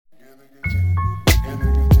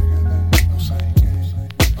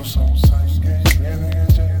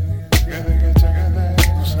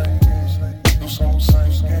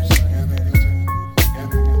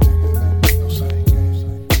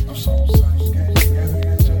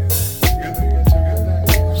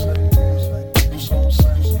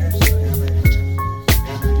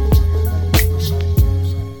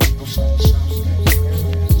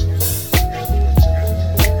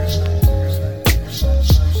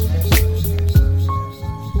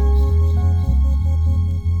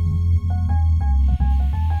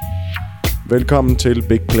Velkommen til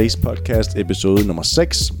Big Place Podcast episode nummer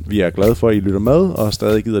 6. Vi er glade for, at I lytter med og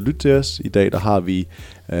stadig gider lytte til os. I dag der har vi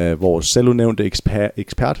vores selvudnævnte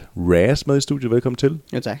ekspert Raz med i studiet. Velkommen til.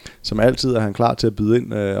 Jo, tak. Som altid er han klar til at byde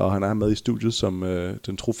ind, og han er med i studiet som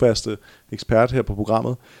den trofaste ekspert her på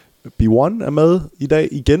programmet. B1 er med i dag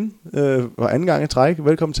igen, og anden gang i træk.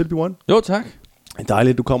 Velkommen til, B1. Jo, tak.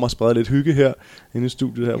 Dejligt, at du kommer og spreder lidt hygge her inde i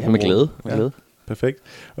studiet. Her ja, med glæde. Med glæde. Perfekt.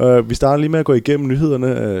 Vi starter lige med at gå igennem nyhederne,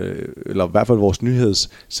 eller i hvert fald vores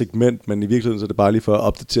nyhedssegment, men i virkeligheden så er det bare lige for at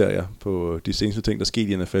opdatere jer på de seneste ting, der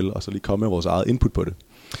skete i NFL, og så lige komme med vores eget input på det.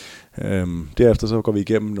 Derefter så går vi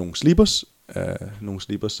igennem nogle sleepers,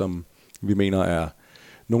 som vi mener er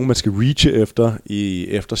nogle, man skal reache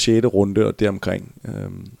efter 6. runde og deromkring.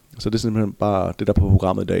 Så det er simpelthen bare det, der er på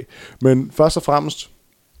programmet i dag. Men først og fremmest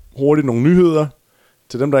hurtigt nogle nyheder.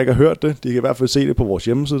 Til dem, der ikke har hørt det, de kan i hvert fald se det på vores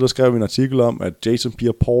hjemmeside. Der skrev vi en artikel om, at Jason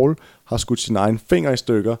Pierre-Paul har skudt sin egen finger i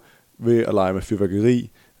stykker ved at lege med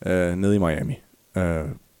fyrværkeri nede i Miami.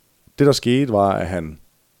 Det, der skete, var, at han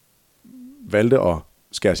valgte at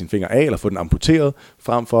skære sin finger af, eller få den amputeret,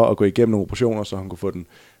 frem for at gå igennem nogle operationer, så han kunne få den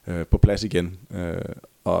på plads igen.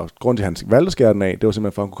 Og grunden til, at han valgte at skære den af, det var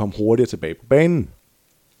simpelthen, for at han kunne komme hurtigere tilbage på banen.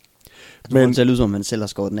 Men det ser ud som, om man selv har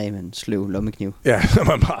skåret den af med en sløv lommekniv. Ja,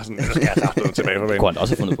 man bare sådan, tilbage på banen. Det kunne han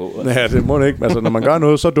også have fundet på. Ja, det må han ikke. Altså, når man gør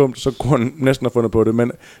noget så dumt, så kunne han næsten have fundet på det. Men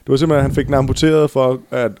det var simpelthen, at han fik den amputeret for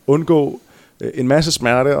at undgå en masse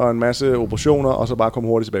smerte og en masse operationer, og så bare komme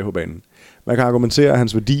hurtigt tilbage på banen. Man kan argumentere, at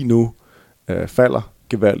hans værdi nu falder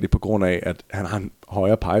gevaldigt på grund af, at han har en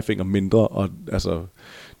højere pegefinger mindre, og altså,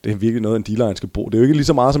 det er virkelig noget, en dealer skal bruge. Det er jo ikke lige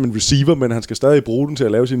så meget som en receiver, men han skal stadig bruge den til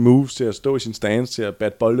at lave sine moves, til at stå i sin stance, til at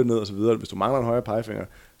batte bolde ned og så videre. Hvis du mangler en højere pegefinger,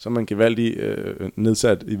 så er man gevaldigt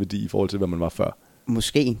nedsat i værdi i forhold til, hvad man var før.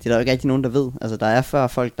 Måske. Det er der jo ikke rigtig nogen, der ved. Altså, der er før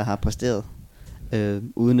folk, der har præsteret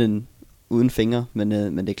uden fingre, men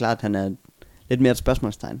det er klart, at han er lidt mere et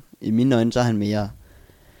spørgsmålstegn. I mine øjne, så er han mere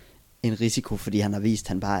en risiko, fordi han har vist, at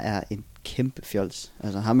han bare er en kæmpe fjols.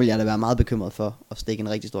 Altså ham vil jeg da være meget bekymret for at stikke en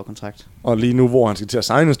rigtig stor kontrakt. Og lige nu, hvor han skal til at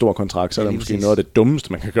signe en stor kontrakt, så er det måske noget af det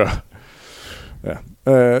dummeste, man kan gøre.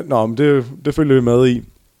 Ja. Men det følger vi med i.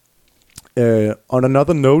 On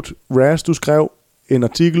another note, Raz, du skrev en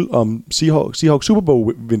artikel om Seahawks Super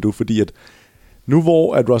Bowl-vindue, fordi at nu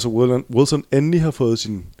hvor at Russell Wilson endelig har fået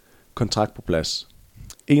sin kontrakt på plads,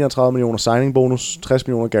 31 millioner signing bonus, 60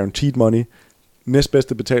 millioner guaranteed money,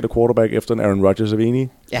 næstbedste betalte quarterback efter en Aaron Rodgers, er vi enige?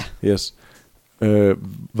 Ja. Yes.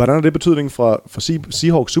 Hvordan er det betydning for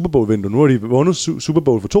Seahawks Super Bowl-vindue? Nu har de vundet Super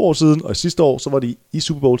Bowl for 2 år siden, og sidste år så var de i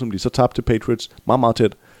Super Bowl, som de så tabte til Patriots meget, meget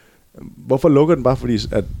tæt. Hvorfor lukker den bare, fordi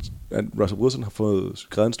at Russell Wilson har fået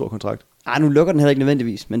skrevet en stor kontrakt? Nu lukker den heller ikke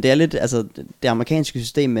nødvendigvis, men det er lidt, altså det amerikanske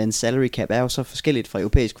system med en salary cap er jo så forskelligt fra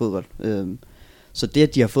europæisk fodbold. Så det,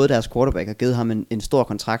 at de har fået deres quarterback og givet ham en stor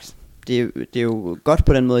kontrakt, det er jo godt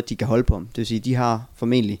på den måde, at de kan holde på ham. Det vil sige, at de har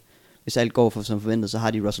formentlig, hvis alt går for som forventet, så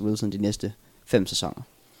har de Russell Wilson de næste 5 sæsoner.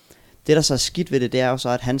 Det, der så er skidt ved det, det er jo så,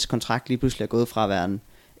 at hans kontrakt lige pludselig er gået fra at være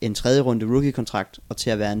en 3. runde rookie-kontrakt, og til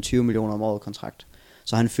at være en 20 millioner om året kontrakt.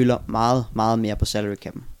 Så han fylder meget, meget mere på salary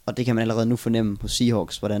cap'en. Og det kan man allerede nu fornemme på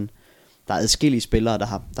Seahawks, hvordan der er adskillige spillere, der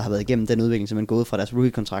har været igennem den udvikling, som er gået fra deres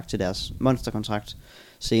rookie-kontrakt til deres monster-kontrakt.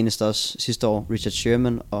 Senest også sidste år Richard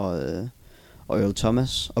Sherman og Earl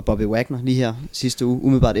Thomas og Bobby Wagner lige her sidste uge,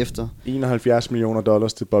 umiddelbart efter. 71 millioner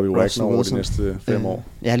dollars til Bobby Wagner over de næste 5 år.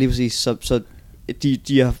 Ja, lige præcis. Så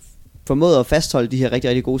de har formået at fastholde de her rigtig,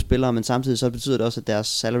 rigtig gode spillere, men samtidig så betyder det også, at deres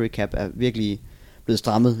salary cap er virkelig blevet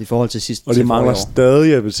strammet i forhold til sidste år. Og de mangler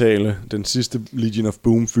stadig at betale den sidste Legion of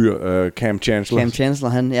Boom-fyr, Cam Chancellor. Cam Chancellor,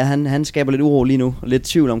 han skaber lidt uro lige nu, og lidt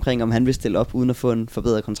tvivl omkring, om han vil stille op uden at få en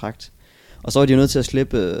forbedret kontrakt. Og så er de jo nødt til at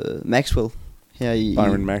slippe Maxwell her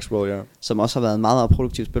Byron Maxwell, ja. Som også har været en meget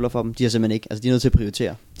produktiv spiller for dem. De har simpelthen ikke, altså de er nødt til at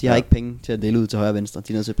prioritere. De har ikke penge til at dele ud til højre og venstre.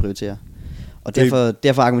 De er nødt til at prioritere. Og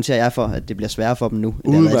derfor argumenterer jeg for, at det bliver sværere for dem nu.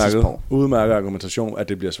 Udmærket argumentation, at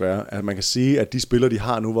det bliver sværere. Altså man kan sige, at de spillere, de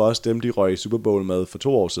har nu, var også dem, de røg i Super Bowl med for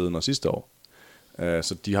 2 år siden og sidste år.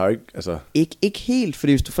 Så de har ikke, altså... Ikke helt,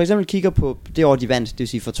 fordi hvis du for eksempel kigger på det år, de vandt, det vil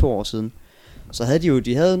sige for 2 år siden, så havde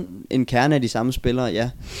de havde en kerne af de samme spillere, ja.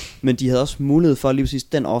 Men de havde også mulighed for lige præcis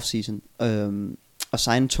den offseason at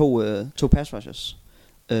signe to pass rushers.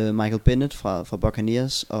 Michael Bennett fra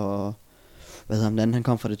Buccaneers og... Hvad hedder han den anden? Han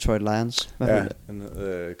kom fra Detroit Lions.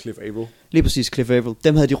 Cliff Averill. Lige præcis, Cliff Averill.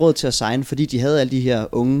 Dem havde de råd til at signe, fordi de havde alle de her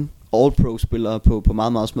unge All-Pro-spillere på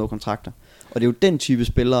meget, meget små kontrakter. Og det er jo den type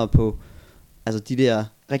spillere på, altså de der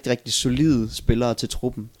rigtig, rigtig solide spillere til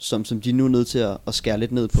truppen, som de nu er nødt til at skære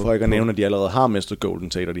lidt ned på. For ikke at nævne, at de allerede har mistet Golden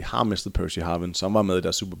Tate, og de har mistet Percy Harvin, som var med i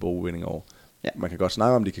deres Super Bowl-winning år. Ja. Man kan godt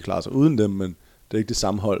snakke om, de kan klare sig uden dem, men det er ikke det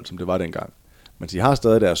samme hold, som det var dengang. Men de har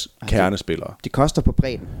stadig deres kernespillere. Det koster på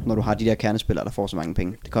bredden, når du har de der kernespillere, der får så mange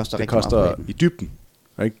penge. Det koster rigtig meget på bredden. I dybden,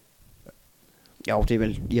 ikke? Jo, det er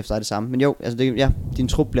vel i og for sig det samme. Men jo, altså din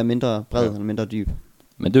trup bliver mindre bred eller mindre dyb.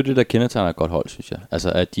 Men det er jo det, der kendetegner et godt hold, synes jeg.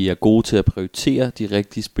 Altså, at de er gode til at prioritere de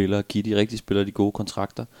rigtige spillere, give de rigtige spillere de gode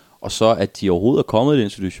kontrakter, og så at de overhovedet er kommet i den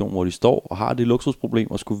situation, hvor de står og har det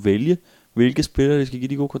luksusproblem og skulle vælge, hvilke spillere de skal give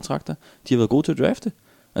de gode kontrakter. De har været gode til at drafte.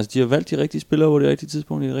 Altså, de har valgt de rigtige spillere på det rigtige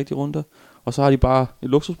tidspunkt i de rigtige runder, og så har de bare et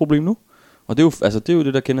luksusproblem nu. Og det er jo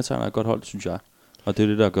det, der kendetegner et godt hold, synes jeg. Og det er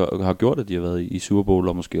det, der har gjort, at de har været i Super Bowl,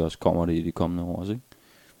 og måske også kommer det i de kommende år også, ikke?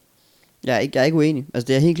 Jeg er ikke uenig. Altså,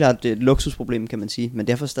 det er helt klart et luksusproblem, kan man sige, men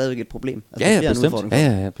derfor stadigvæk et problem. Altså, ja, bestemt.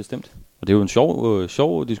 Ja, bestemt. Og det er jo en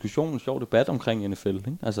sjov diskussion, en sjov debat omkring NFL,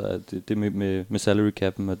 ikke? Altså det med salary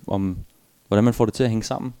cap'en, om hvordan man får det til at hænge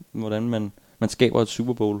sammen, hvordan man skaber et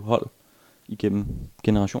Super Bowl hold igennem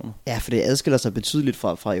generationer. Ja, for det adskiller sig betydeligt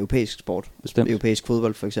fra europæisk sport. Bestemt. Europæisk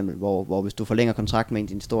fodbold for eksempel, hvor hvis du forlænger kontrakt med en af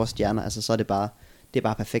dine store stjerner, altså så er det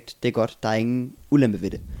bare perfekt. Det er godt. Der er ingen ulempe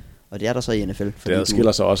ved det. Og det er der så i NFL. Det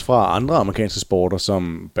adskiller sig også fra andre amerikanske sporter,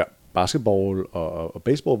 som basketball og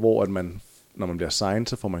baseball, hvor at når man bliver signed,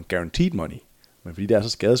 så får man guaranteed money. Men fordi det er så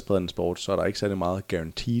skadespredende sport, så er der ikke særlig meget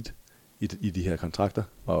guaranteed i de her kontrakter.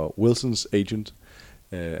 Og Wilsons agent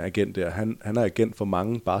der, han er agent for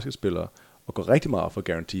mange basketspillere, og går rigtig meget for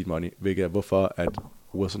guaranteed money, hvilket er hvorfor at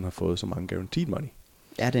Wilson har fået så mange guaranteed money.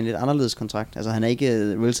 Ja, det er en lidt anderledes kontrakt. Altså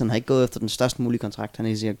Wilson har ikke gået efter den største mulige kontrakt. Han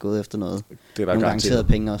har sikkert gået efter noget. Det er der garanteret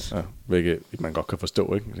penge også. Ja, hvilket man godt kan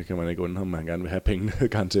forstå, ikke? Det kan man ikke undre ham, han gerne vil have pengene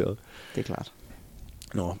garanteret. Det er klart.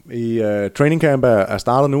 Training camp er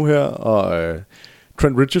startet nu her, og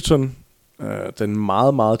Trent Richardson, den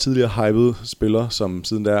meget, meget tidligere hypede spiller, som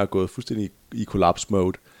siden der er gået fuldstændig i collapse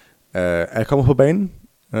mode, er kommet på banen.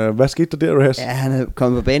 Hvad skete der Ruhes? Ja, han er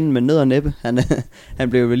kommet på banen med nød og næppe. Han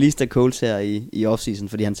blev released af Colts her i offseason,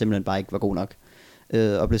 fordi han simpelthen bare ikke var god nok.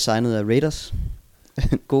 Og blev signet af Raiders.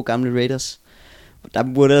 God gamle Raiders. Der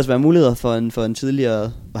burde ellers være muligheder for en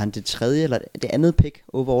tidligere, var han det tredje eller det andet pick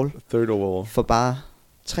overall? Third overall. For bare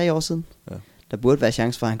 3 år siden. Ja. Der burde være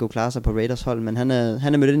chance for, at han kunne klare sig på Raiders hold, men han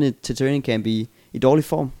er mødt ind til training camp i dårlig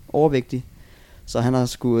form, overvægtig. Så han har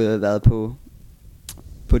skulle været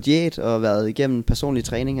på diæt og været igennem personlig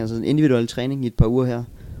træning, altså en individuel træning i et par uger her.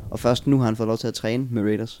 Og først nu har han fået lov til at træne med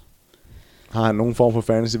Raiders. Har han nogen form for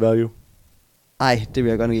fantasy value? Nej, det vil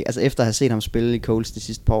jeg godt nok ikke. Altså efter at have set ham spille i Colts de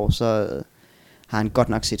sidste par år, så har han godt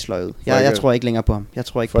nok set sløj ud. Jeg tror ikke længere på ham. Jeg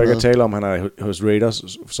tror ikke for på ikke noget. At tale om, han er hos Raiders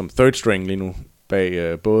som third string lige nu,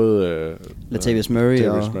 bag både Latavius Murray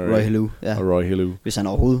og Roy Helu. Ja. Og Roy Helu. Hvis han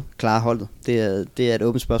overhovedet klarer holdet. Det er et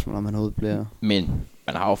åbent spørgsmål, om han overhovedet bliver. Men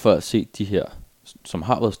man har jo før set de her, som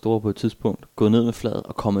har været store på et tidspunkt, gået ned med fladet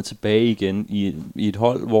og kommet tilbage igen i et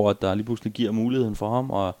hold, hvor der lige pludselig giver muligheden for ham,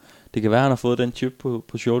 og det kan være, at han har fået den chip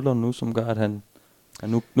på shoulderen nu, som gør, at han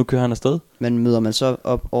nu kører han afsted. Men møder man så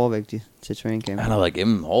op overvægtig til training camp? Han har været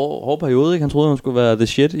igennem hård periode, ikke? Han troede, han skulle være the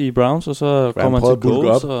shit i Browns, og så kommer han til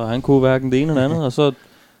Colts, og han kunne hverken det ene eller andet, og så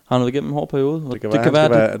har han været igennem en hård periode. Det kan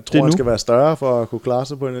være, at han skal være større for at kunne klare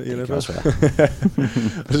sig på en NFL.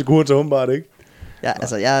 Det skulle han så åbenbart ikke. Ja,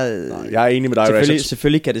 altså jeg er enig med dig.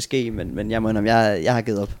 Selvfølgelig kan det ske, men jeg mener, jeg har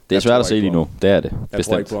givet op. Det er svært at se lige nu. Det er det. Jeg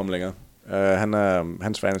tror ikke på ham længere.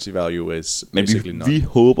 Hans fantasy value is men vi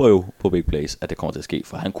håber jo på big plays, at det kommer til at ske,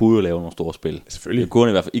 for han kunne jo lave nogle store spil. Selvfølgelig. Det kunne han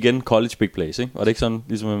i hvert fald. Igen college big plays, ikke? Og det er ikke sådan,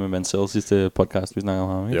 ligesom med Mansell sidste podcast, vi snakker om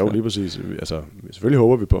ham, ikke? Jo, lige præcis. Altså, selvfølgelig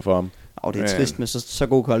håber vi på for ham. Og det er trist med så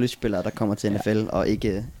gode college-spillere, der kommer til NFL og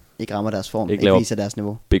ikke rammer deres form, ikke viser deres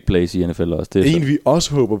niveau. Big plays i NFL også. Det er en, vi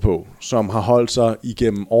også håber på, som har holdt sig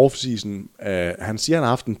igennem offseason. Han siger, han har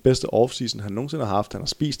haft den bedste offseason, han nogensinde har haft. Han har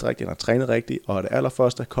spist rigtigt, han har trænet rigtigt, og det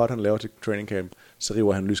allerførste cut, han laver til training camp, så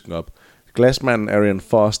river han lysken op. Glassmanden Arian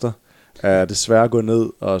Foster er desværre gået ned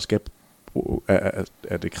og skal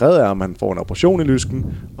at det kræver af, at man får en operation i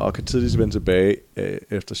lysken, og kan tidligst vende tilbage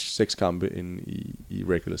efter 6 kampe i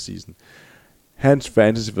regular season. Hans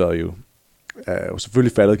fantasy value er jo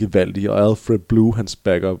selvfølgelig faldet gevaldigt, og Alfred Blue, hans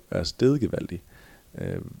backup, er steget gevaldigt.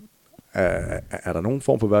 Er der nogen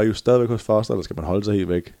form for value stadigvæk hos Foster, eller skal man holde sig helt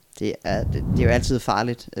væk? Det er jo altid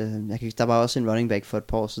farligt. Der var også en running back for et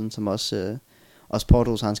par år siden, som også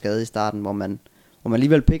pådrog sig en skade i starten, hvor man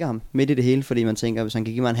alligevel picker ham midt i det hele, fordi man tænker, hvis han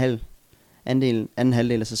kan give mig anden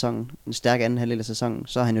halvdel af sæsonen, en stærk anden halvdel af sæsonen,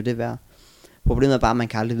 så er han jo det værd. Problemet er bare, at man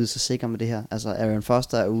kan aldrig vide sig sikker med det her. Altså Arian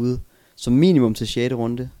Foster er ude som minimum til 6.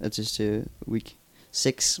 runde, til week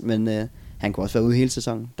 6, men han kunne også være ude hele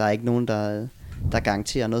sæsonen. Der er ikke nogen, der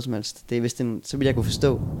garanterer noget som helst. Det er vist så vil jeg kunne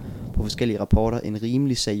forstå på forskellige rapporter, en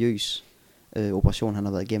rimelig seriøs operation, han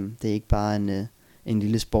har været igennem. Det er ikke bare en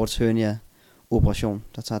lille sportshørnia operation,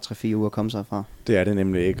 der tager 3-4 uger at komme sig fra. Det er det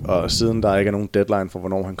nemlig ikke, og siden der ikke er nogen deadline for,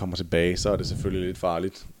 hvornår han kommer tilbage, så er det selvfølgelig lidt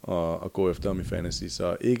farligt at gå efter ham i fantasy.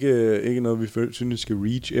 Så ikke noget, vi synes, vi skal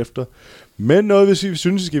reach efter. Men noget, vi synes,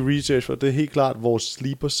 vi skal reach efter, det er helt klart vores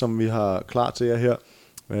sleepers, som vi har klar til jer her.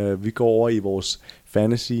 Vi går over i vores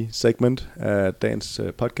fantasy-segment af dagens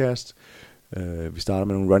podcast. Vi starter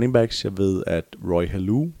med nogle running backs. Jeg ved, at Roy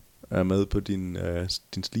Halou er med på din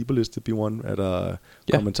sleeperliste, B1. Er der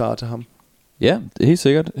kommentarer til ham? Ja, det er helt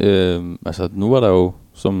sikkert. Altså, nu var der jo,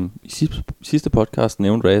 som i sidste podcast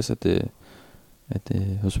nævnte Raz, at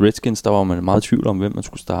hos Redskins, der var man meget i tvivl om, hvem man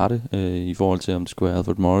skulle starte, i forhold til, om det skulle være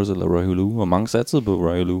Alfred Morris eller Roy Halou. Og mange satsede på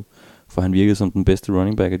Roy Halou, for han virkede som den bedste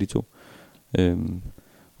running back af de to.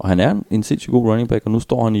 Og han er en sindssygt god running back, og nu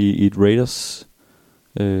står han i et Raiders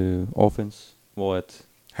offense, hvor at...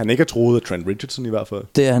 Han ikke er troet af Trent Richardson i hvert fald.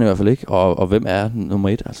 Det er han i hvert fald ikke. Og hvem er nummer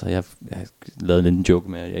 1? Altså, jeg lavede lidt en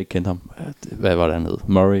joke med, at jeg ikke kendte ham. Hvad var det, han hed?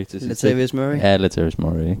 Murray til sidst. Latavius Murray? Ja, Latavius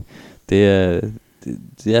Murray. Ikke?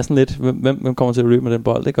 Det er sådan lidt, hvem kommer til at løbe med den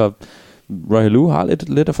bold? Ikke? Og Roy Halou har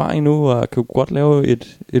lidt erfaring nu, og kan godt lave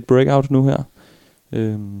et breakout nu her.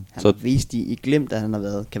 Han har vist i glimt, at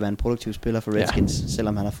han kan være en produktiv spiller for Redskins,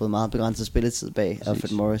 selvom han har fået meget begrænset spilletid bag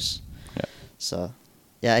Alfred Morris. Ja. Så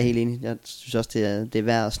jeg er helt enig. Jeg synes også, det er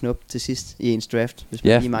værd at snuppe til sidst i ens draft, hvis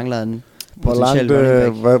man lige mangler en potentiel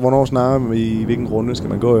running back. Hvornår snakker vi, i hvilken runde skal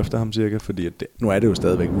man gå efter ham cirka? Fordi nu er det jo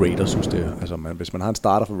stadigvæk Raiders, synes det. Altså, hvis man har en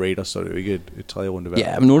starter for Raiders, så er det jo ikke et tredje runde valg.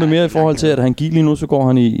 Ja, men nu er det mere i forhold til, at han gik lige nu, så går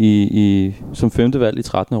han i som 5. valg i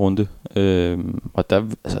 13. runde. Og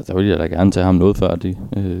der vil jeg da gerne tage ham noget før det.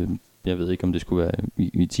 Jeg ved ikke, om det skulle være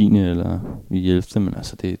i 10. eller i 11. Men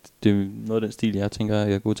altså, det er noget af den stil, jeg tænker,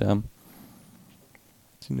 jeg går til ham.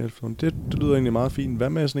 Det lyder egentlig meget fint. Hvad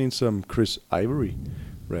med sådan en som Chris Ivory?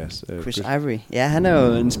 Chris Ivory. Ja, han er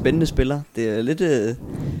jo en spændende spiller. Det er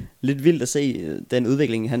lidt vildt at se den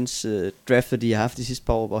udvikling, hans draft, de har haft de sidste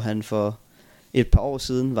par år, hvor han for et par år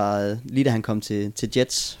siden var, lige da han kom til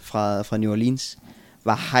Jets fra New Orleans,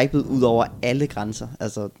 var hypet ud over alle grænser.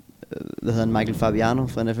 Altså, Michael Fabiano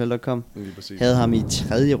fra NFL.com havde ham i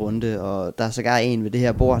 3. runde, og der er sågar en ved det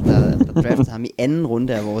her bord, der draftede ham i 2.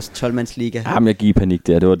 runde af vores 12-mandsliga. Jamen, jeg gik i panik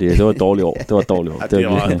der. Det var et dårligt år. Det var et dårligt år.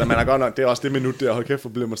 Det er også det minut der. Hold kæft, for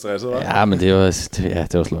blev man stresset, hva'? Ja, men det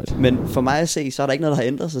var sløjt. Men for mig at se, så er der ikke noget, der har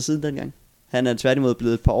ændret sig siden dengang. Han er tværtimod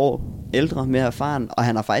blevet et par år ældre, mere erfaren, og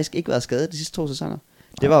han har faktisk ikke været skadet de sidste 2 sæsoner.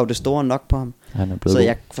 Det var jo det store nok på ham. Så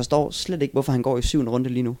jeg forstår slet ikke, hvorfor han går i 7. runde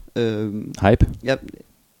lige nu. Hype?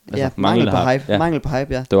 Ja, mangel på hype. Ja. Mangel på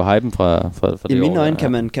hype, ja. Det var hypen fra det i mine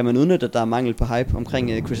øjne kan man udnytte, at der er mangel på hype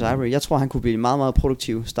omkring Chris Ivory. Jeg tror, han kunne blive meget, meget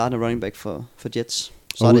produktiv startende running back for Jets.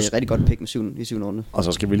 Så er det et rigtig godt pick i 7. runde. Og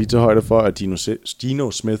så skal vi lige tage højde for, at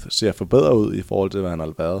Geno Smith ser forbedret ud i forhold til, hvad han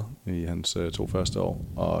har været i hans 2 første år.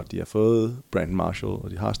 Og de har fået Brandon Marshall,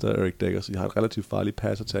 og de har stadig Eric Decker, så de har et relativt farligt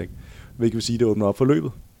pass attack. Hvilket vil sige, det åbner op for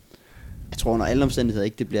løbet. Jeg tror under alle omstændigheder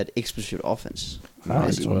ikke, det bliver et eksplosivt offense. Nej,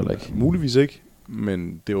 det tror jeg ikke. Muligvis ikke.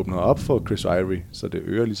 Men det åbner op for Chris Ivory, så det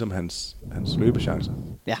øger ligesom hans løbechancer.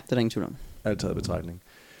 Ja, det er der ingen tvivl om. Alt taget betragtning.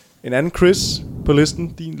 En anden Chris på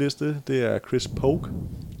listen, din liste, det er Chris Polk.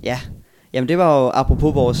 Ja, jamen det var jo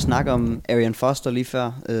apropos vores snak om Arian Foster lige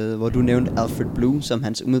før, hvor du nævnte Alfred Blue som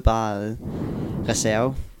hans umiddelbare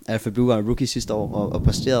reserve. Alfred Blue var rookie sidste år og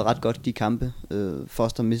præsterede ret godt de kampe,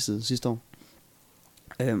 Foster mistede sidste år.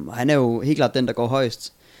 Og han er jo helt klart den, der går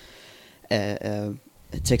højst af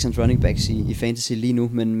Texans running backs i fantasy lige nu,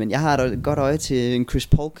 men jeg har et godt øje til en Chris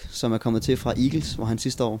Polk, som er kommet til fra Eagles, hvor han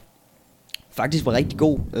sidste år faktisk var rigtig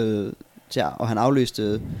god og han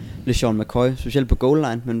afløste LeSean McCoy, specielt på goal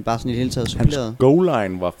line, men bare sådan i det hele taget suppleret. Hans goal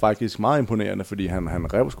line var faktisk meget imponerende, fordi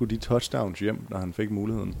han rev sgu de touchdowns hjem, når han fik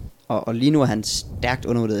muligheden. Og lige nu er han stærkt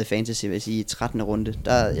undervurderet i fantasy, vil jeg sige, i 13. runde.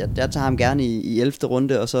 Der tager ham gerne i 11.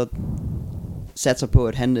 runde, og så satser på,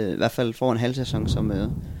 at han i hvert fald får en halv sæson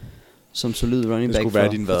som solid running back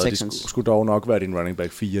for Texans. Det skulle dog nok være din running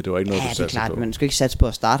back 4. Det var ikke noget, du satte klart, på. Men du skal ikke satse på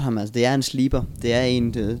at starte ham. Altså, det er en sleeper. Det er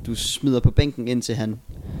en, du smider på bænken, indtil han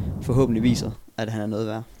forhåbentlig viser, at han er noget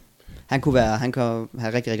værd. Han kan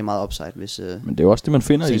have rigtig, rigtig meget upside, hvis... Men det er jo også det, man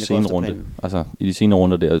finder i de senere runde. Altså, i de senere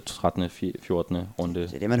runder, der 13. 14. runde.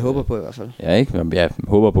 Det er det, man håber på i hvert fald. Ja, ikke? Ja,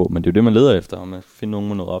 håber på, men det er jo det, man leder efter, om man finder nogen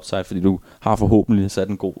med noget upside, fordi du har forhåbentlig sat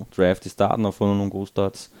en god draft i starten og fundet nogle gode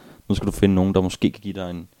starts. Nu skal du finde nogen, der måske kan give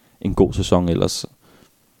dig en god sæson ellers.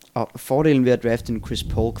 Og fordelen ved at drafte en Chris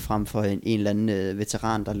Polk frem for en eller anden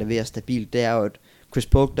veteran, der leverer stabilt, det er jo, at Chris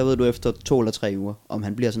Polk, der ved du efter 2 eller 3 uger, om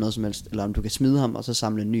han bliver sådan noget som helst, eller om du kan smide ham, og så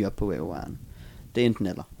samle en ny op på waiveren. Det er enten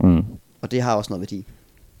eller. Og det har også noget værdi.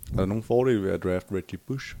 Er der nogen fordel ved at drafte Reggie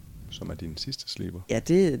Bush, som er din sidste sleeper? Ja,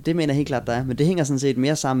 det mener jeg helt klart, der er. Men det hænger sådan set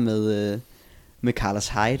mere sammen med Carlos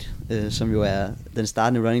Hyde, som jo er den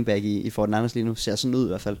startende running back i 49ers lige nu, ser sådan ud i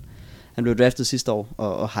hvert fald. Han blev draftet sidste år,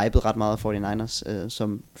 og hypede ret meget af 49ers,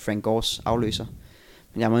 som Frank Gores afløser.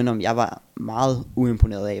 Men jeg må indrømme, jeg var meget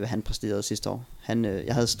uimponeret af, hvad han præsterede sidste år.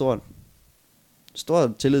 Jeg havde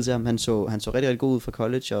stor tillid til ham. Han så rigtig, rigtig god ud fra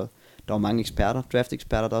college, og der var mange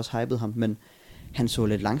draft-eksperter, der også hypede ham, men han så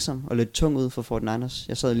lidt langsom og lidt tung ud for 49ers.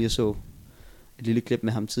 Jeg sad lige og så et lille klip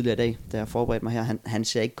med ham tidligere i dag, da jeg forberedte mig her. Han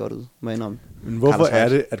ser ikke godt ud, må jeg indrømme. Men hvorfor er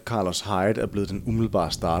det, at Carlos Hyde er blevet den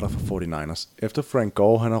umiddelbare starter for 49ers? Efter Frank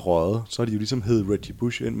Gore han har røget, så har de jo ligesom heddet Reggie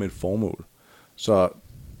Bush ind med et formål. Så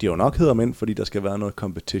de har jo nok hedder ham ind, fordi der skal være noget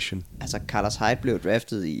competition. Altså, Carlos Hyde blev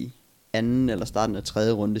draftet i anden eller starten af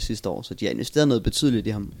tredje runde sidste år, så de har investeret noget betydeligt i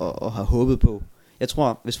ham, og har håbet på. Jeg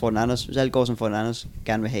tror, hvis alt går som 49ers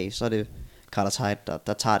gerne vil have, så er det Carlos Hyde,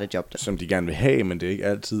 der tager det job der. Som de gerne vil have, men det er ikke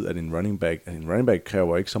altid, at en running back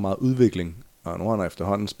kræver ikke så meget udvikling. Og nu har han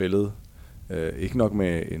efterhånden spillet, ikke nok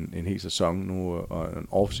med en hel sæson nu og en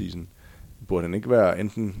off-season. Burde han ikke være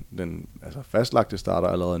enten den fastlagte starter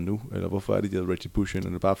allerede nu, eller hvorfor er det, de har Reggie Bush ind? Er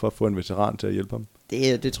det bare for at få en veteran til at hjælpe ham?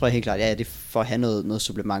 Det tror jeg helt klart. Ja, det er for at have noget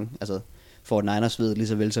supplement. Altså, 49ers ved lige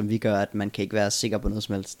så vel som vi gør, at man kan ikke være sikker på noget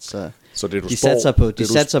som helst. Så det, de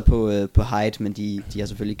satser på Hyde, men de har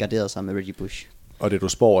selvfølgelig garderet sig med Reggie Bush. Og det du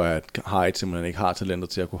spår er, at Hyde simpelthen ikke har talentet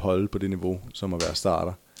til at kunne holde på det niveau, som at være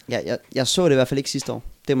starter. Ja, jeg så det i hvert fald ikke sidste år.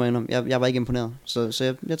 Det må jeg indrømme. Jeg var ikke imponeret.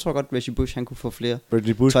 Så jeg tror godt, Reggie Bush han kunne få flere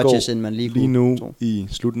touches, end man lige nu i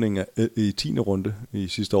slutningen af i 10. runde. I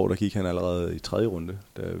sidste år, der gik han allerede i 3. runde,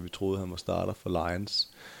 da vi troede, han var starter for Lions.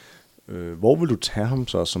 Hvor vil du tage ham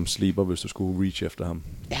så som sleeper, hvis du skulle reach efter ham?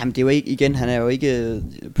 Jamen det er jo ikke, igen, han er jo ikke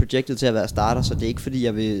projected til at være starter, så det er ikke fordi,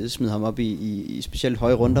 jeg vil smide ham op i specielt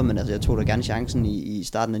høje runder, men altså, jeg tog da gerne chancen i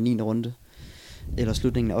starten af 9. runde, eller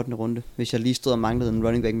slutningen af 8. runde, hvis jeg lige stod og manglede en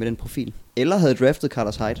running back med den profil. Eller havde draftet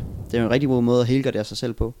Carlos Hyde. Det er jo en rigtig god måde at helgardere sig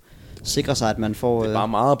selv på. Sikre sig, at man får... Det er bare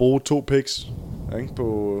meget at bruge 2 picks, ikke,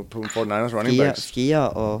 på 49ers running backs. 4.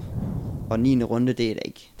 og 9. runde, det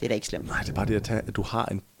er da ikke slemt. Nej, det er bare det at du har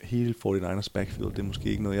en hele 49ers backfield. Det er måske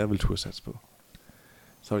ikke noget, jeg vil turde satse på.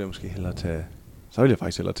 Så vil jeg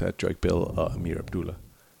faktisk hellere tage Joique Bell og Amir Abdullah,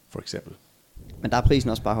 for eksempel. Men der er prisen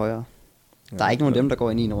også bare højere. Der er ikke nogen af dem, der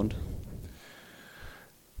går i 9. runde.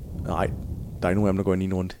 Nej, der er ikke nogen af dem, der går i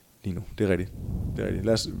 9. runde lige nu. Det er rigtigt.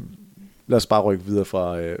 Lad os bare rykke videre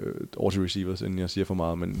fra over til receivers, inden jeg siger for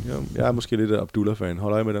meget. Men jeg er måske lidt af Abdullah-fan.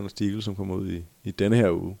 Hold øje med den artikel, som kom ud i denne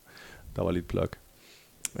her uge. Der var lidt plug.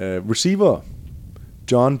 Receiver,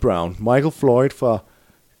 John Brown. Michael Floyd fra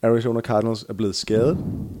Arizona Cardinals er blevet skadet,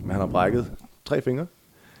 men han har brækket 3 fingre.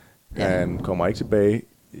 Ja. Han kommer ikke tilbage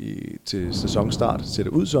til sæsonstart, ser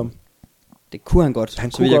det ud som. Det kunne han godt.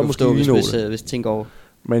 Han kunne godt måske hvis ting går.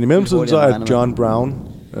 Men i mellemtiden så er John Brown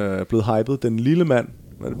blevet hypet. Den lille mand,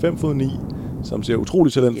 5'9", som ser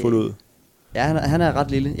utroligt talentfuld ud. Ja, han er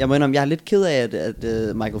ret lille. Jeg må indrømme, jeg er lidt ked af,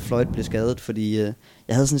 at Michael Floyd blev skadet, fordi jeg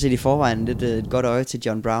havde sådan set i forvejen lidt et godt øje til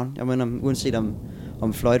John Brown. Jeg må indrømme, uanset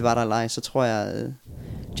om Floyd var der eller ej, så tror jeg,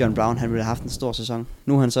 John Brown han ville have haft en stor sæson.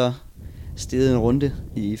 Nu er han så steget en runde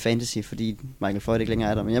i fantasy, fordi Michael Floyd ikke længere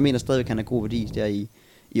er der. Men jeg mener stadigvæk, han er god værdi der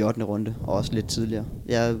i 8. runde, og også lidt tidligere.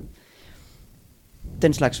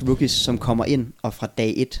 Den slags rookies, som kommer ind og fra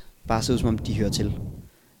dag 1 bare ser ud som om de hører til,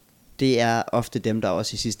 det er ofte dem, der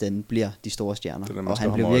også i sidste ende bliver de store stjerner. Dem, og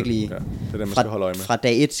han blev virkelig fra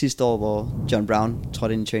dag 1 sidste år, hvor John Brown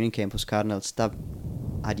trådte ind i training camp hos Cardinals, der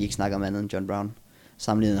har de ikke snakket om andet end John Brown.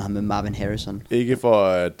 Sammenlignet ham med Marvin Harrison. Ikke for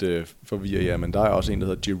at forvirre jer, men der er også en, der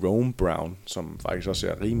hedder Jerome Brown, som faktisk også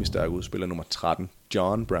ser rimelig stærk ud, spiller nummer 13.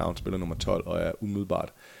 John Brown spiller nummer 12 og er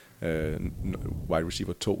umiddelbart wide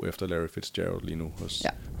receiver 2 efter Larry Fitzgerald lige nu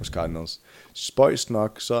hos Cardinals. Spøjst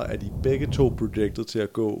nok, så er de begge to projected til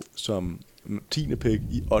at gå som 10. pick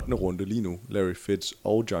i 8. runde lige nu, Larry Fitz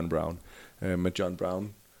og John Brown. Med John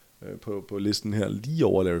Brown på listen her lige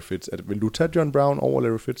over Larry Fitz. Vil du tage John Brown over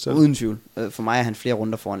Larry Fitz selv? Uden tvivl. For mig er han flere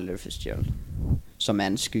runder foran Larry Fitzgerald, som er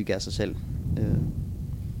en skygge af sig selv,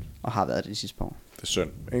 og har været det de sidste par år. Det er synd.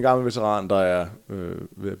 En gammel veteran, der er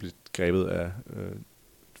ved at blive grebet af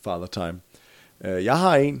father time. Jeg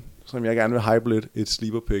har en, som jeg gerne vil hype lidt, et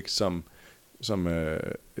sleeper pick, som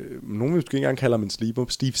nogen måske ikke engang kalder ham en sleeper,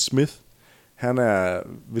 Steve Smith. Han er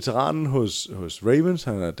veteranen hos Ravens,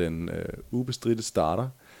 han er den ubestridte starter,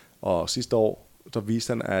 og sidste år, der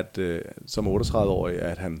viste han, at som 38-årig,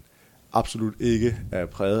 at han absolut ikke er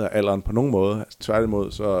præget af alderen på nogen måde.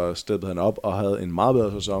 Tværtimod, så steppede han op og havde en meget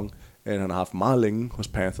bedre sæson, end han har haft meget længe hos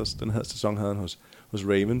Panthers. Den her sæson havde han hos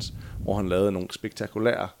Ravens, hvor han lavede nogle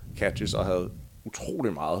spektakulære catches og havde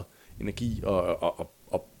utrolig meget energi og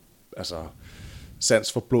altså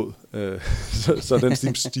sans for blod. Så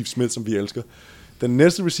den Steve Smith, som vi elsker. Den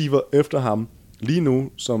næste receiver efter ham, lige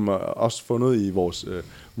nu, som også fundet i vores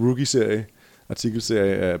rookie-serie,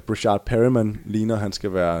 artikelserie, Brashard Perriman ligner, han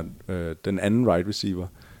skal være den anden right receiver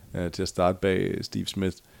til at starte bag Steve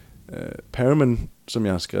Smith. Perriman, som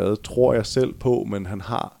jeg har skrevet, tror jeg selv på, men han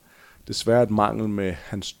har desværre et mangel med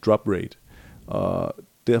hans drop rate. Og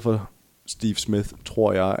derfor Steve Smith,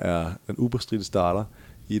 tror jeg, er den ubestridte starter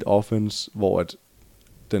i et offense, hvor at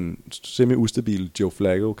den semi-ustabile Joe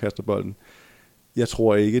Flacco kaster bolden. Jeg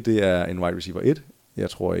tror ikke, det er en wide receiver 1. Jeg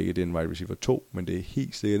tror ikke, det er en wide receiver 2, men det er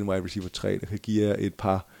helt sikkert en wide receiver 3, der kan give jer et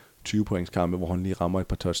par 20-points kampe, hvor han lige rammer et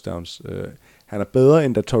par touchdowns. Han er bedre,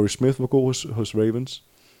 end da Torrey Smith var god hos Ravens.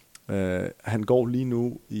 Han går lige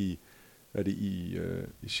nu i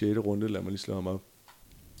 6. runde, lad mig lige slå ham op.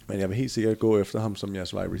 Men jeg vil helt sikkert gå efter ham som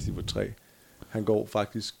jeres wide receiver 3. Han går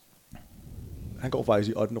faktisk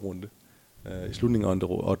i 8. runde. I slutningen af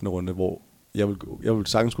 8. runde, hvor jeg vil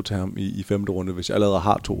sagtens kunne tage ham i 5. runde, hvis jeg allerede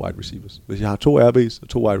har 2 wide receivers. Hvis jeg har 2 RB's og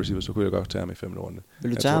 2 wide receivers, så kunne jeg godt tage ham i 5. runde.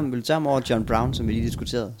 Vil du tage ham over John Brown, som vi lige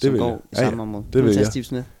diskuterede, som går i samme område? Det vil jeg. Steve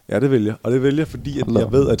Smith? Ja, det vil jeg. Og det vil jeg, fordi at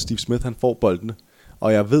jeg ved, at Steve Smith han får boldene.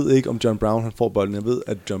 Og jeg ved ikke, om John Brown han får boldene. Jeg ved,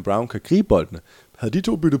 at John Brown kan gribe boldene. Havde de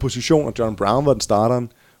to byttet position, og John Brown var den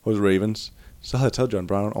starteren hos Ravens, så havde jeg taget John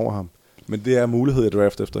Brown over ham. Men det er mulighed at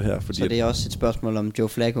draft efter her. Fordi så det er også et spørgsmål om Joe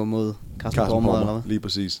Flacco mod Carson Palmer, eller hvad? Lige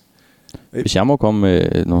præcis. Hvis jeg må komme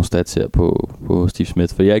med nogle stats her på Steve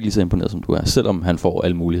Smith, for jeg er ikke lige så imponeret som du er, selvom han får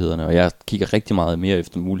alle mulighederne, og jeg kigger rigtig meget mere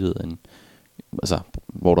efter muligheder, end, altså,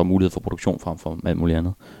 hvor der er mulighed for produktion frem for alt muligt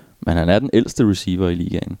andet. Men han er den ældste receiver i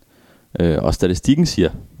ligaen. Og statistikken siger,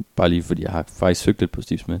 bare lige fordi jeg har faktisk søgt lidt på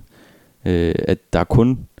Steve Smith, at der er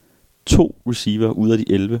kun 2 receiver ud af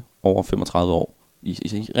de 11 over 35 år,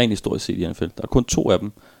 i rent historisk set i NFL. Der er kun 2 af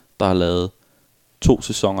dem, der har lavet 2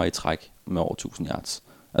 sæsoner i træk med over 1000 yards.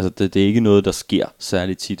 Altså det er ikke noget, der sker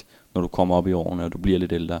særligt tit, når du kommer op i årene, og du bliver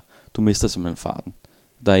lidt ældre. Du mister simpelthen farten.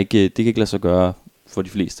 Det kan ikke lade sig gøre for de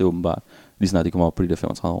fleste åbenbart, lige snart de kommer op på de der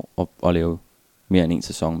 35 år, og lave mere end en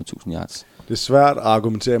sæson med 1000 yards. Det er svært at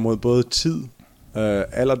argumentere imod både tid,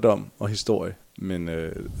 alderdom og historie. Men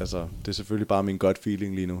altså, det er selvfølgelig bare min gut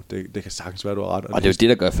feeling lige nu. Det kan sagtens være, du har ret. Og det er jo det,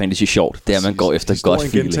 der gør fantasy sjovt. Det er, at man går efter gut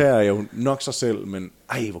feeling. Historien gentager jo nok sig selv, men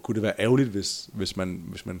hvor kunne det være ærgerligt, hvis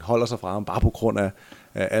man holder sig fra ham bare på grund af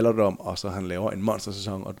alderdom, og så han laver en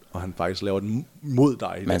monstersæson, og han faktisk laver den mod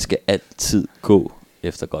dig. Man skal altid gå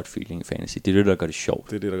efter gut feeling i fantasy. Det er det, der gør det sjovt.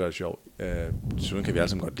 Det er det, der gør det sjovt. Sådan kan vi alle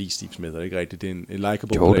sammen godt lide Steve Smith, er det ikke rigtigt? Det er en likeable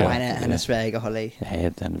player. Han er svær ikke at holde af.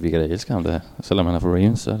 Ja, vi kan da elske ham der. Selvom han er for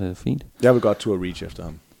Ravens, så er det fint. Jeg vil godt turde reach efter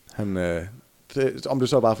ham. Om det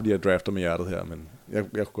så er bare fordi, jeg drafter med hjertet her, men jeg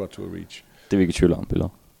kunne godt turde reach. Det er vi ikke tvivl om, Billeder.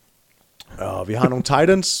 Vi har nogle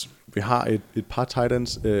Titans. Vi har et par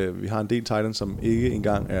Titans. Vi har en del Titans, som ikke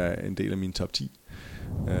engang er en del af min top 10.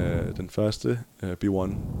 Den første, B1,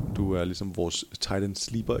 du er ligesom vores Titan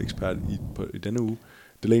sleeper ekspert i denne uge.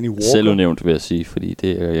 Delaney Walker. Selvudnævnt vil jeg sige, fordi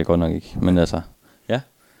det er jeg godt nok ikke. Men altså, ja.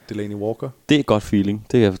 Delaney Walker. Det er godt feeling,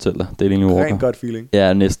 det kan jeg fortælle dig. Delaney Walker. Rent godt feeling.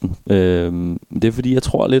 Ja, næsten. Det er fordi, jeg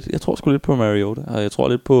tror sgu lidt på Mariota, og jeg tror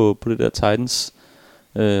lidt på det der Titans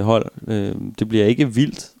hold. Det bliver ikke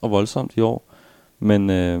vildt og voldsomt i år,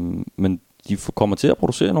 men de kommer til at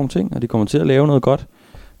producere nogle ting, og de kommer til at lave noget godt.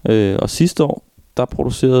 Og sidste år, der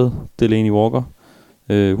producerede Delaney Walker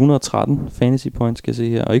 113 fantasy points, skal jeg se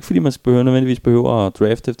her. Og ikke fordi man nødvendigvis behøver at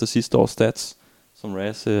draft efter sidste års stats, som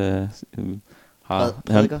Raz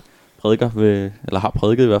har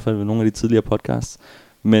prædiket i hvert fald ved nogle af de tidligere podcasts.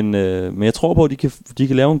 Men jeg tror på, at de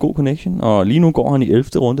kan lave en god connection. Og lige nu går han i 11.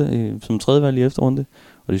 runde, som tredje valg i 11. runde.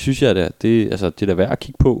 Og det synes jeg, det er da værd at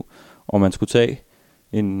kigge på, om man skulle tage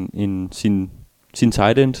sin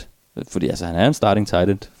tight end. Fordi altså, han er en starting tight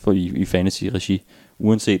end i fantasy-regi,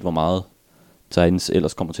 uanset hvor meget Titans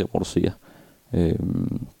ellers kommer til at producere.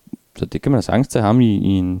 Så det kan man sagtens tage ham i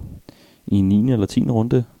en 9. eller 10.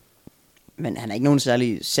 runde. Men han er ikke nogen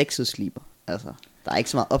særlig sexet sleeper. Altså, der er ikke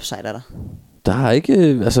så meget upside af der. Der er ikke,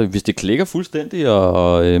 altså hvis det klikker fuldstændig,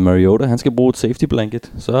 og Mariota, han skal bruge et safety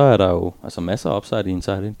blanket, så er der jo altså masser af upside i en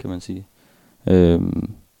tight end, kan man sige.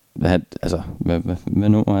 Hvad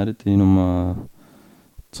nummer er det? Det er nummer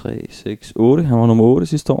 3, 6, 8. Han var nummer 8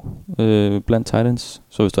 sidste år blandt Titans.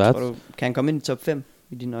 Så hvis du er... kan han komme ind i top 5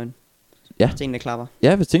 i dine øjne? Ja. Hvis tingene klapper?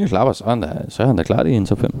 Ja, hvis tingene klapper, så er han da klart i en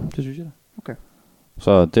top 5. Det synes jeg da. Okay.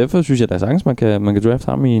 Så derfor synes jeg da sagtens, man kan drafte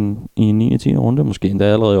ham i en 9. 10. runde. Måske endda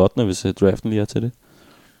allerede i 8. hvis draften lige er til det.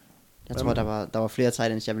 Jeg tror, der var flere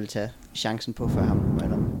Titans, jeg ville tage chancen på for ham.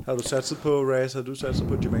 Har du satset på Raz? Har du satset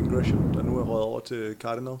på Jermaine Gresham, der nu er røget over til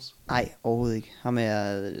Cardinals? Nej, overhovedet ikke. Ham er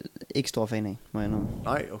jeg ikke stor fan af, må jeg indrømme.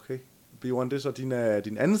 Nej, okay. B1, det er så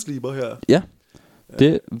din anden sleeper her. Ja,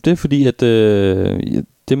 det er fordi, at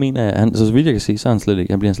det mener jeg, så vidt jeg kan se, så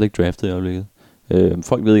han bliver slet ikke draftet i øjeblikket.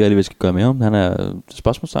 Folk ved ikke rigtig, hvad de skal gøre med ham. Han er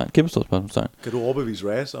spørgsmålstegn, kæmpe stort spørgsmålstegn. Kan du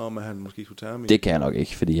overbevise Raz om, at han måske skulle tage ham i? Det kan jeg nok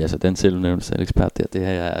ikke, fordi altså, den selvnævnte ekspert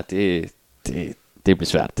der, det bliver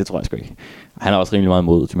svært, det tror jeg sgu ikke. Han er også rimelig meget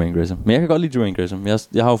imod Jermaine Gresham. Men jeg kan godt lide Jermaine Gresham.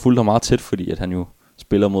 Jeg har jo fulgt ham meget tæt, fordi at han jo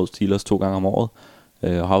spiller mod Steelers 2 gange om året.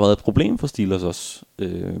 Og har været et problem for Steelers også.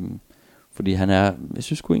 Fordi jeg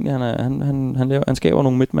synes sgu egentlig, han skaber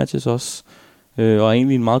nogle midmatches også. Og er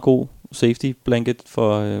egentlig en meget god safety blanket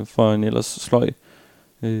for en ellers sløj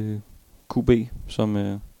QB som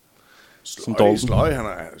Dalton. Sløj, han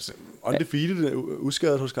er undefeated,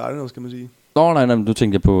 uskadet hos Cardinals, kan man sige. Nej, nu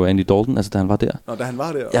tænkte jeg på Andy Dalton, altså da han var der. Nå, da han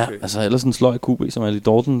var der, okay. Ja, altså ellers en sløj QB som Andy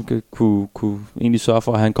Dalton kunne egentlig sørge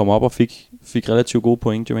for, at han kom op og fik relativt gode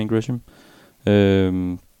point, Jermaine Gresham.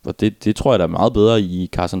 Og det tror jeg der er meget bedre i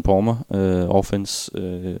Carson Palmer offense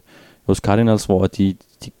hos Cardinals, hvor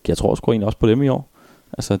jeg tror sgu egentlig også på dem i år.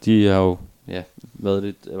 Altså de har jo var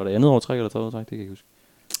det andet overtræk eller tredje overtræk, det kan jeg ikke huske.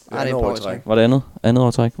 Nej, det er overtræk. Var det andet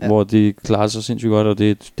overtræk, hvor de klarer sig sindssygt godt, og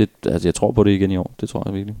altså jeg tror på det igen i år. Det tror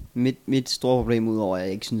jeg virkelig. Mit store problem, udover at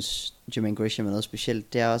jeg ikke synes Jermaine Gresham er noget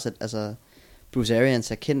specielt, det er også at altså Bruce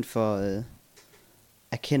Arians er kendt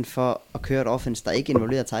for at køre et offense, der ikke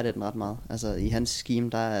involverer tight end ret meget. Altså i hans scheme,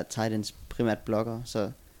 der er tight ends primært blokker,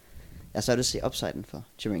 så jeg så er det se upsiden for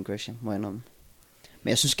Jermaine Gresham, må jeg indrømme. Men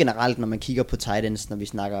jeg synes generelt, når man kigger på tight ends, når vi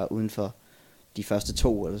snakker uden for de første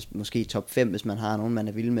 2, eller måske top 5, hvis man har nogen, man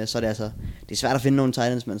er vild med, så er det det er svært at finde nogle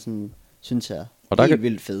tight ends, man sådan synes er helt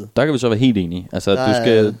vildt fede. Der kan vi så være helt enige. Altså,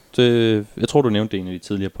 jeg tror, du nævnte det i en af de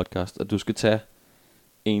tidligere podcast, at du skal tage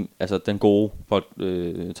den gode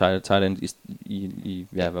tight end i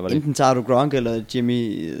hvad var det? Enten tager du Gronk eller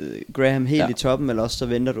Jimmy Graham helt i toppen, eller også så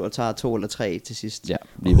venter du og tager 2 eller 3 til sidst. Ja,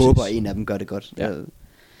 og håber, en af dem gør det godt.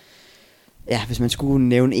 Ja, hvis man skulle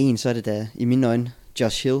nævne en, så er det da i mine øjne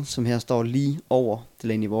Josh Hill, som her står lige over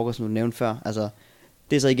Delaney Walker, som du nævnte før. Altså,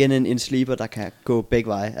 det er så igen en sleeper, der kan gå begge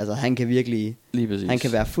veje. Altså, han kan virkelig, han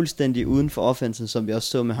kan være fuldstændig uden for offensen, som vi også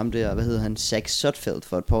så med ham der, hvad hedder han, Zach Sudfeld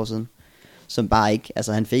for et par år siden, som bare ikke,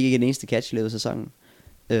 altså han fik ikke en eneste catch i løbet af sæsonen.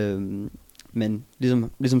 Men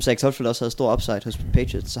ligesom Zach Sudfeld også havde stor upside hos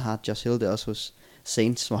Patriots, så har Josh Hill det også hos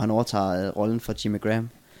Saints, hvor han overtager rollen for Jimmy Graham.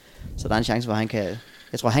 Så der er en chance, hvor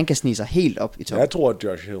jeg tror, han kan snige sig helt op i toppen. Jeg tror, at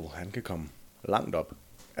Josh Hill, han kan komme langt op.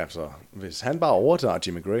 Altså, hvis han bare overtager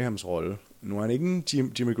Jimmy Grahams rolle. Nu er han ikke en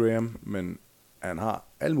Jimmy Graham, men han har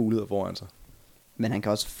alle muligheder foran sig. Men han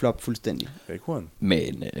kan også floppe fuldstændig. Det kunne han.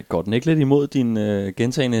 Men går den ikke lidt imod din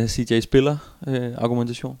gentagende CJ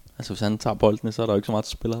Spiller-argumentation? Altså, hvis han tager boldene, så er der jo ikke så meget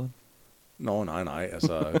til spillere. Nå, nej.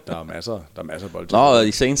 Altså, der er masser af bold. Nå,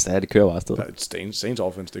 i Saints, det kører bare afsted. Saints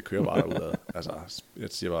offense, det kører bare derudad. Altså, jeg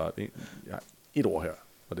siger bare et ord her,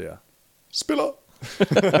 og det er spiller.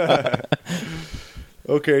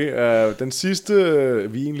 Okay, den sidste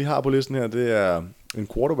vi egentlig har på listen her, det er en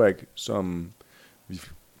quarterback, som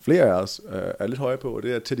flere af os er lidt høje på, og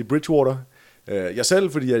det er Teddy Bridgewater. Jeg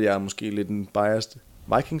selv, fordi at jeg er måske lidt en biased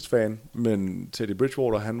Vikings-fan, men Teddy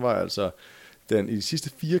Bridgewater, han var altså i de sidste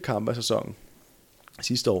 4 kampe af sæsonen.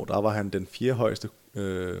 Sidste år, der var han den 4. højeste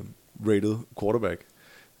rated quarterback,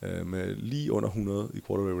 med lige under 100 i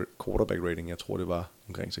quarterback rating. Jeg tror, det var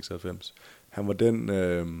omkring 96. Han var den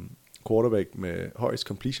quarterback med højst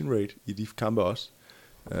completion rate i de kampe også.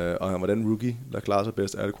 Og han var den rookie, der klarede sig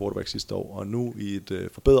bedst af alle quarterbacks sidste år. Og nu i et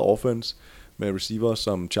forbedret offense med receiver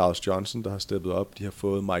som Charles Johnson, der har steppet op. De har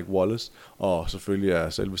fået Mike Wallace, og selvfølgelig er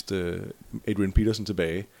selveste Adrian Peterson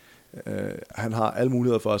tilbage. Han har alle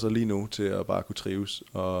muligheder for sig lige nu til at bare kunne trives.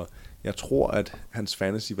 Og jeg tror, at hans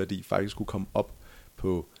fantasy-værdi faktisk kunne komme op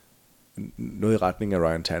på noget i retning af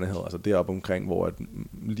Ryan Tannehill. Altså deroppe omkring, hvor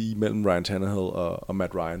lige mellem Ryan Tannehill og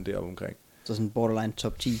Matt Ryan deroppe omkring. Så sådan borderline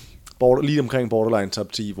top 10. Lige omkring borderline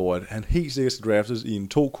top 10, hvor han helt sikkert skal draftes i en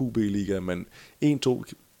 2 QB-liga, men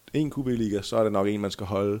en QB-liga, så er det nok en, man skal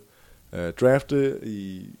holde. Drafte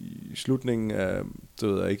i slutningen af, det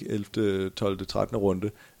ved jeg ikke, 11., 12., 13. runde,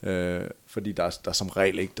 fordi der er som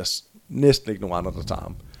regel ikke, der er næsten ikke nogen andre, der tager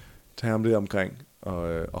ham. Tag ham der omkring,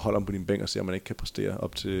 og hold ham på din bænk og se, om man ikke kan præstere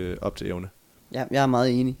op til evne. Ja, jeg er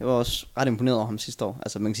meget enig. Jeg var også ret imponeret over ham sidste år.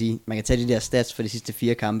 Altså man kan sige, man kan tage de der stats for de sidste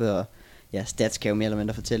 4 kampe, og ja, stats kan jo mere eller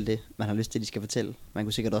mindre fortælle det, man har lyst til, de skal fortælle. Man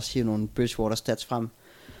kunne sikkert også hive nogle Bridgewater stats frem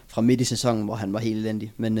fra midt i sæsonen, hvor han var helt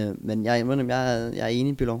elendig. Men jeg er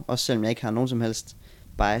enig, Bylov. Også selvom jeg ikke har nogen som helst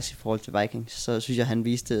bias i forhold til Vikings, så synes jeg, han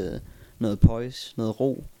viste noget poise, noget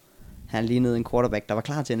ro. Han lignede en quarterback, der var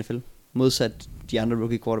klar til NFL. Modsat de andre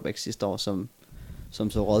rookie quarterbacks sidste år, som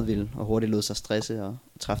som så rådvild og hurtigt lod sig stresse og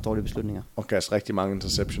træffe dårlige beslutninger. Og gav rigtig mange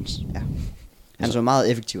interceptions. Ja. Han så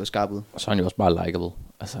meget effektiv og skarp ud. Og så er han jo også bare likeable.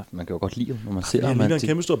 Altså, man kan jo godt lide ham, når man ser ham. Han ligner en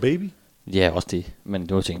kæmpe stor baby. Ja, også det. Men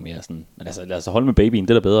det var tænkt mere sådan. Men altså, lad os holde med babyen, det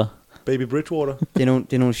er da bedre. Baby Bridgewater.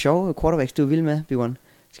 Det er nogle sjove quarterbacks, du er vild med, Bjørn.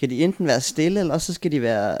 Skal de enten være stille, eller også så skal de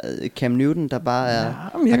være Cam Newton, der bare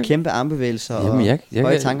har kæmpe armbevægelser og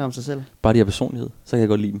høje tanker om sig selv. Bare de har personlighed, så kan jeg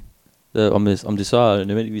godt lide dem. Om det så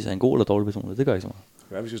nødvendigvis er en god eller dårlig personlighed, det gør ikke så meget. Det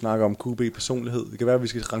kan være, vi skal snakke om QB-personlighed. Det kan være, at vi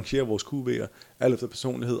skal rangere vores QB'er alt efter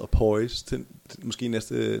personlighed og poise til måske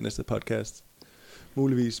næste podcast.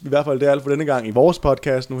 Muligvis. I hvert fald det er alt for denne gang i vores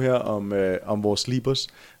podcast nu her om vores sleepers.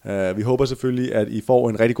 Vi håber selvfølgelig, at I får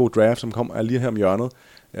en rigtig god draft, som kommer lige her om hjørnet.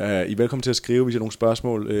 I er velkommen til at skrive, hvis I har nogle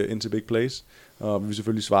spørgsmål ind til Big Plays. Og vi vil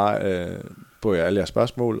selvfølgelig svare på alle jeres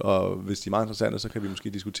spørgsmål, og hvis de er meget interessante, så kan vi måske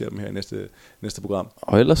diskutere dem her i næste program.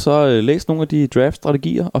 Og ellers så læs nogle af de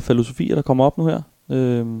draft-strategier og filosofier, der kommer op nu her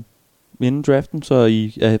inden draften, så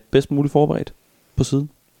I er bedst muligt forberedt på siden.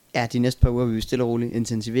 Ja, de næste par uger vil vi stille og roligt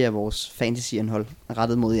intensivere vores fantasy-indhold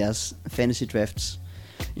rettet mod jeres fantasy-drafts.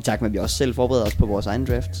 I takt med, at vi også selv forbereder os på vores egen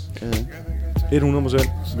draft.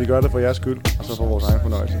 100%. Vi gør det for jeres skyld, og så for vores egen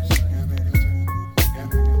fornøjelse.